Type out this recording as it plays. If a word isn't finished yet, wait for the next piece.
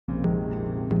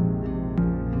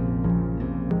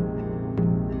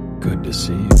Good to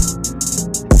see you.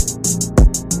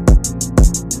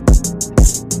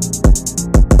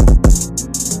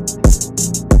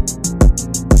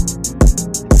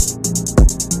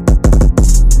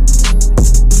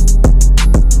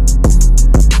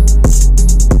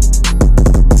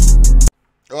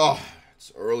 Oh,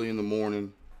 it's early in the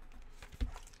morning.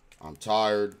 I'm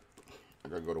tired. I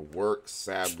gotta go to work,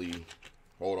 sadly.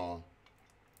 Hold on.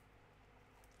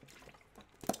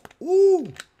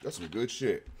 Ooh, that's some good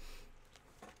shit.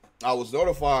 I was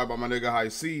notified by my nigga High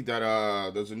C that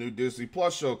there's a new Disney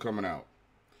Plus show coming out.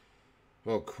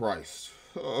 Oh, Christ.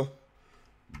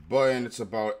 But it's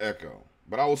about Echo.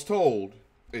 But I was told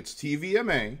it's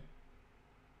TVMA.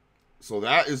 So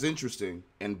that is interesting.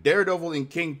 And Daredevil and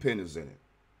Kingpin is in it.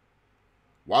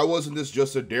 Why wasn't this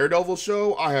just a Daredevil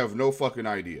show? I have no fucking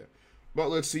idea. But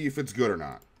let's see if it's good or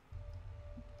not.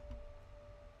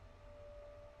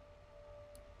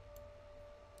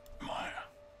 Maya.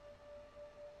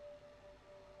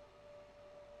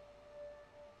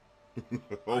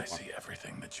 Oh, I see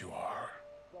everything that you are.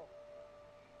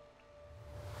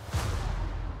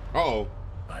 uh-oh.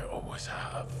 I always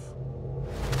have.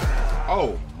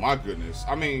 Oh, my goodness.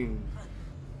 I mean...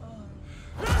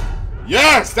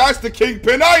 Yes, that's the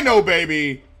Kingpin I know,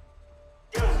 baby.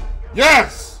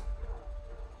 Yes.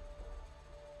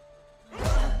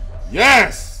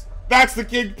 Yes, that's the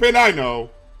Kingpin I know.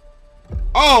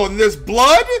 Oh, and there's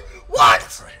blood?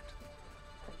 What?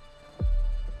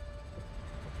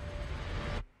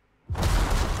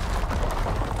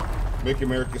 Make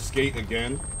America skate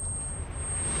again.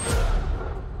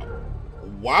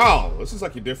 Wow, this is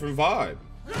like a different vibe.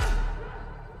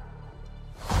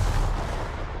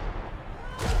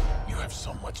 You have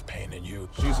so much pain in you.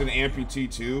 She's an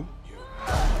amputee too.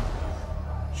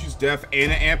 She's deaf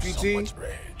and an amputee. So much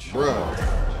rage. Bruh.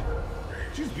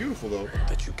 She's beautiful though.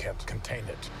 That you can't contain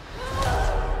it.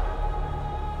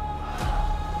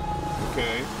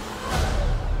 Okay.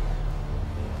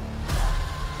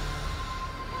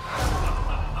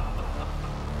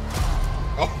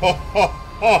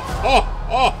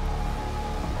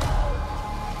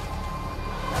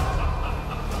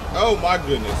 Oh my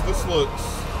goodness, this looks...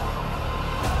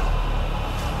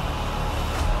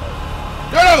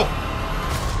 No!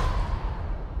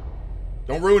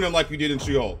 Don't ruin him like you did in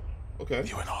She-Hulk. Okay.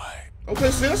 You and I. Okay,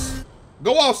 sis.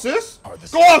 Go off, sis. Are the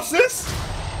Go off, sis.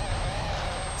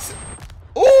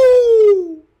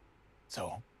 Ooh!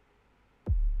 So,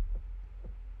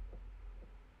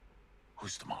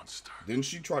 who's the monster? Didn't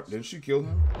she kill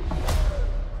him?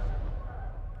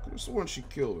 Could have sworn she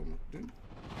killed him.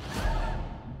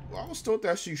 Well, I was told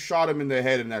that she shot him in the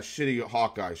head in that shitty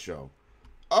Hawkeye show.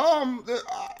 I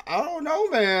don't know,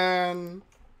 man.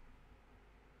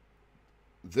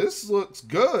 This looks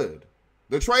good.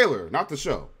 The trailer, not the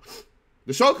show.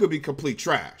 The show could be complete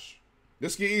trash.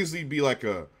 This could easily be like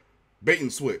a bait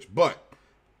and switch. But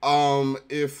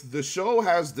if the show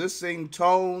has this same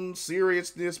tone,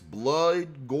 seriousness,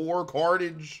 blood, gore,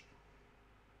 carnage,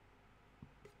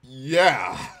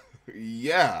 yeah.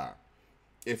 Yeah.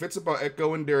 If it's about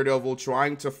Echo and Daredevil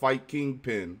trying to fight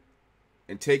Kingpin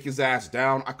and take his ass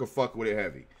down, I could fuck with it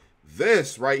heavy.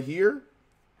 This right here,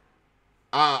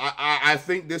 I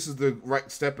think this is the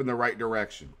right step in the right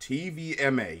direction.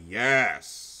 TVMA,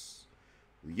 yes.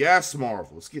 Yes,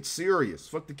 Marvel. Let's get serious.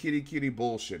 Fuck the kitty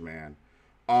bullshit, man.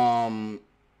 I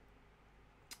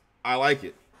like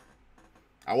it.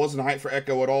 I wasn't hyped for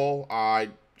Echo at all.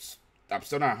 I'm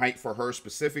still not hyped for her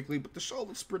specifically, but the show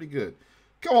looks pretty good.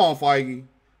 Come on, Feige.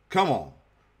 Come on.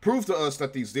 Prove to us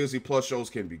that these Disney Plus shows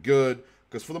can be good,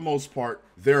 because for the most part,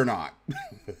 they're not.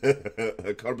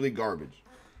 Complete garbage.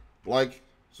 Like,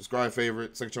 subscribe,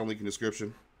 favorite, second channel link in the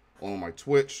description. On my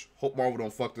Twitch. Hope Marvel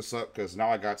don't fuck this up, because now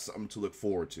I got something to look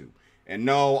forward to. And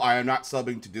no, I am not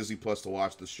subbing to Disney Plus to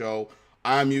watch the show.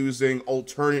 I'm using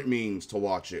alternate means to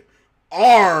watch it.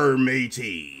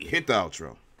 Matey. Hit the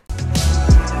outro.